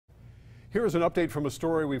Here is an update from a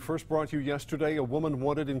story we first brought you yesterday. A woman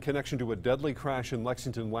wanted in connection to a deadly crash in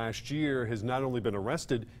Lexington last year has not only been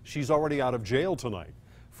arrested, she's already out of jail tonight.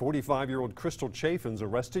 45-year-old Crystal Chaffins,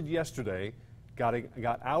 arrested yesterday, got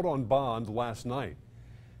out on bond last night.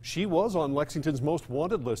 She was on Lexington's most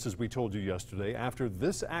wanted list, as we told you yesterday, after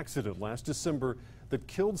this accident last December that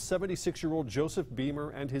killed 76-year-old Joseph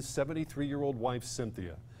Beamer and his 73-year-old wife,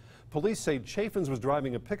 Cynthia. Police say Chaffins was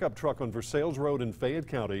driving a pickup truck on Versailles Road in Fayette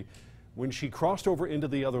County when she crossed over into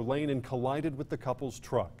the other lane and collided with the couple's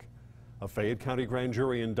truck. A Fayette County grand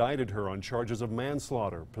jury indicted her on charges of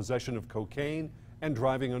manslaughter, possession of cocaine, and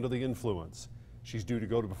driving under the influence. She's due to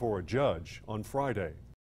go before a judge on Friday.